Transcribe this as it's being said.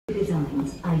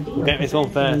We'll get this one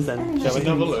first then, shall we?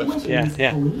 Another lift? Yeah.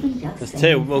 There's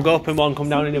two. We'll go up in one, come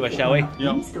down anyway, shall we?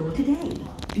 Yeah.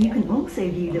 You can also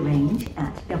view the range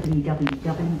at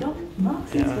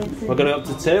www.marksandspensor.com. We're going up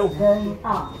to two.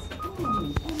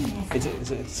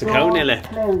 It's a Kone lift.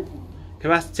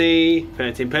 Capacity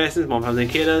 13 persons, 1,000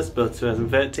 kilos, built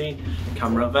 2013.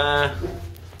 Camera up there.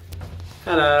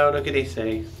 Hello, look at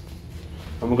DC.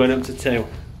 And we're going up to two.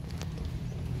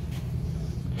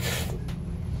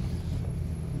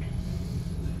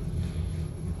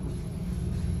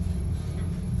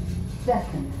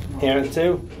 Here at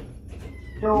two.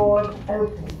 Doors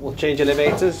open. We'll change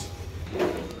elevators.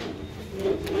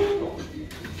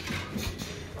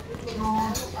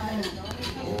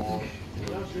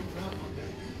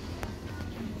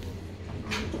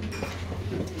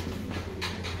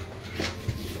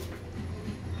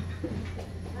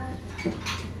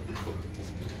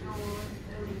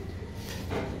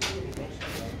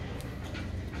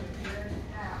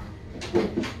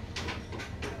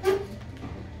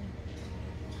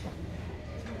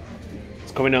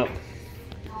 It's coming up.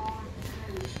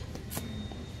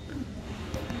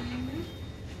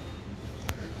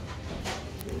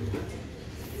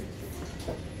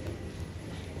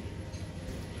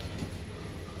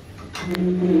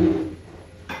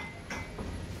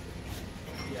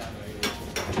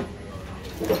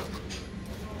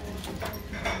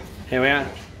 Here we are.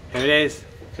 Here it is.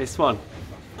 This one.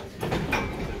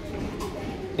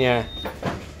 Yeah.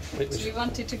 Do you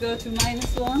want it to go to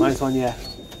 -1? -1, yeah.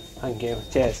 Thank you.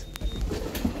 Cheers.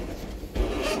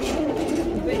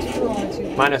 Which floor do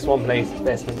you -1, please.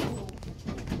 Basement.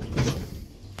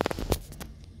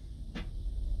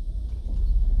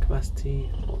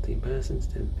 Capacity 14 persons,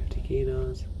 50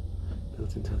 kilos.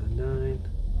 Built in 2009.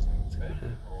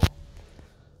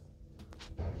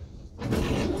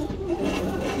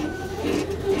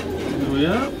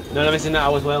 Yeah. No, missing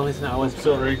that as well. Missing that as.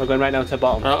 Sorry. We're going right down to the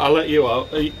bottom. I'll let you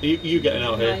out. Are you getting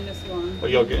out here? -1? Or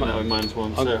you're getting out in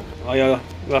 -1, so. Oh, you'll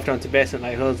have to go to basement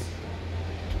like us.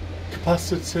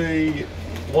 Capacity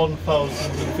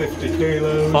 1,050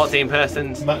 kilos. 14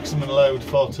 persons. Maximum load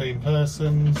 14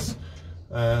 persons.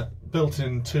 Built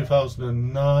in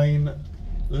 2009.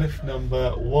 Lift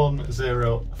number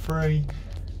 103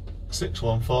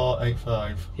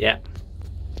 61485. Yeah.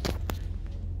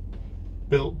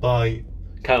 Built by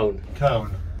Kone.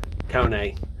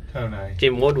 Kone.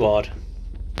 Jim Woodward.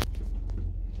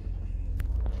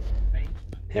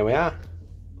 Here we are.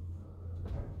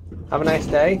 Have a nice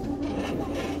day.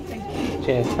 Thank you.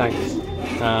 Cheers, thanks.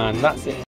 And that's it.